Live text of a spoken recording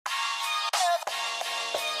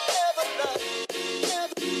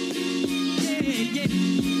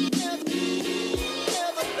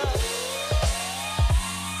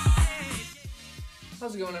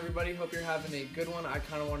How's it going, everybody? Hope you're having a good one. I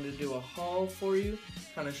kind of wanted to do a haul for you,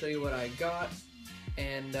 kind of show you what I got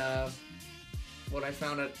and what I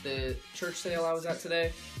found at the church sale I was at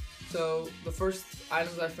today. So the first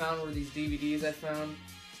items I found were these DVDs I found.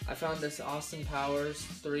 I found this Austin Powers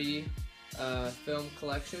 3 film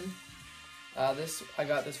collection. I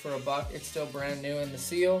got this for $1. It's still brand new in the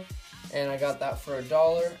seal, and I got that for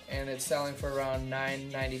 $1, and it's selling for around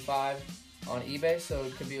 $9.95 on eBay, so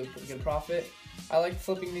it could be a good profit. I like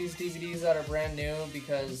flipping these DVDs that are brand new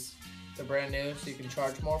because they're brand new, so you can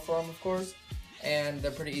charge more for them, of course, and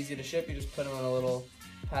they're pretty easy to ship. You just put them in a little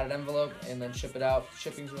padded envelope and then ship it out.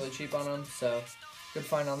 Shipping's really cheap on them, so good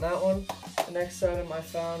find on that one. The next item I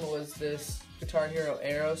found was this Guitar Hero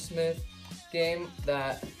Aerosmith game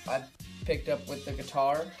that I picked up with the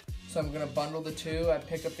guitar. So I'm going to bundle the two. I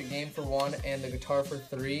picked up the game for $1 and the guitar for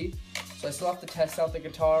 $3. So I still have to test out the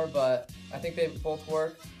guitar, but I think they both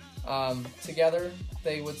work. Together,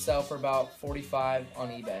 they would sell for about $45 on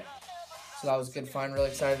eBay. So that was a good find. Really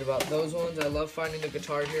excited about those ones. I love finding the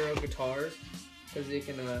Guitar Hero guitars because they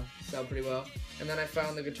can sell pretty well. And then I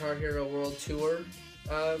found the Guitar Hero World Tour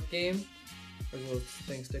game. There's a little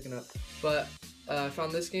thing sticking up. But I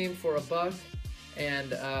found this game for $1,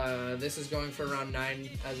 and this is going for around $9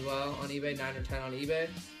 as well on eBay, $9 or $10 on eBay.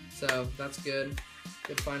 So that's good.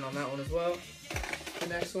 Good find on that one as well. The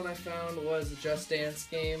next one I found was the Just Dance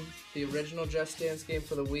game, the original Just Dance game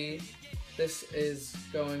for the Wii. This is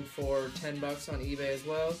going for $10 on eBay as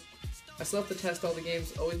well. I still have to test all the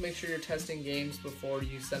games. Always make sure you're testing games before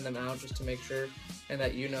you send them out, just to make sure and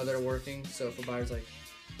that you know they're working. So if a buyer's like,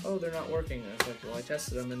 oh, they're not working, I was like, well, I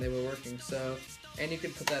tested them and they were working. So, and you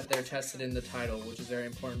could put that they're tested in the title, which is very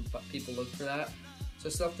important, but people look for that. So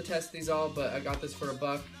I still have to test these all, but I got this for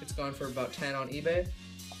 $1. It's gone for about $10 on eBay.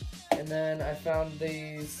 And then I found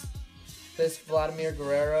this Vladimir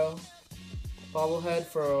Guerrero bobblehead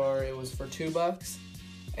it was for $2,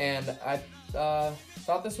 and I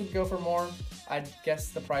thought this would go for more. I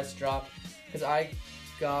guess the price dropped because I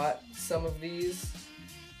got some of these.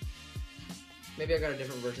 Maybe I got a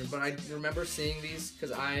different version, but I remember seeing these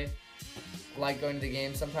because I like going to the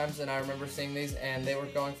game sometimes, and I remember seeing these, and they were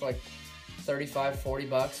going for like $35,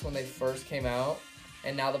 $40 when they first came out.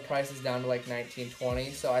 And now the price is down to like $19,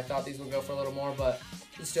 $20, so I thought these would go for a little more, but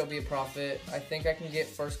it should still be a profit. I think I can get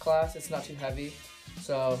first class. It's not too heavy,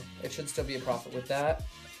 so it should still be a profit with that.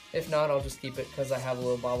 If not, I'll just keep it because I have a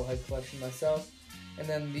little bobblehead collection myself. And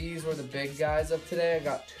then these were the big guys of today. I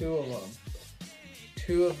got 2 of them.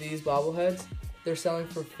 2 of these bobbleheads. They're selling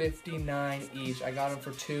for $59 each. I got them for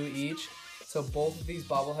 $2 each. So both of these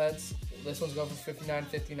bobbleheads, this one's going for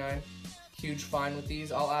 $59.59. Huge find with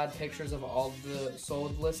these. I'll add pictures of all the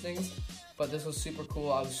sold listings, but this was super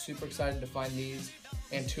cool. I was super excited to find these,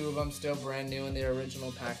 and 2 of them still brand new in their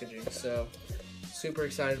original packaging. So super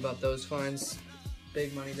excited about those finds.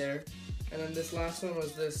 Big money there. And then this last one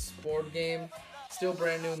was this board game, still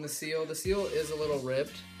brand new in the seal. The seal is a little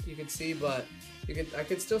ripped, you can see, but I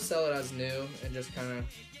could still sell it as new and just kind of,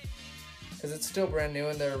 because it's still brand new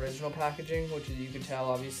in their original packaging, which you can tell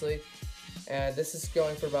obviously. And this is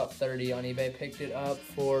going for about $30 on eBay. Picked it up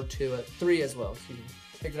for $3 as well. Excuse me.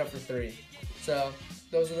 Picked it up for $3. So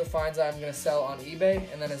those are the finds I'm going to sell on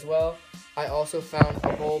eBay. And then as well, I also found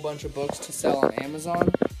a whole bunch of books to sell on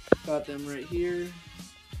Amazon. Got them right here.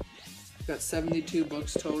 Got 72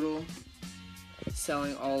 books total.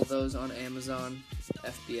 Selling all of those on Amazon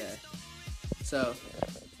FBA. So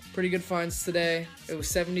pretty good finds today. It was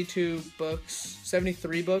 73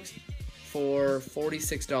 books for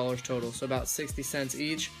 $46 total, so about 60 cents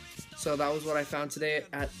each. So that was what I found today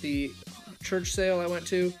at the church sale I went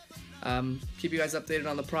to. Keep you guys updated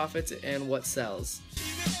on the profits and what sells.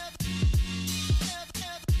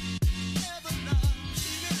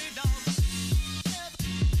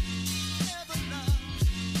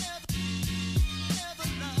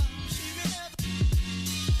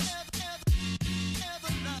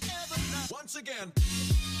 Once again.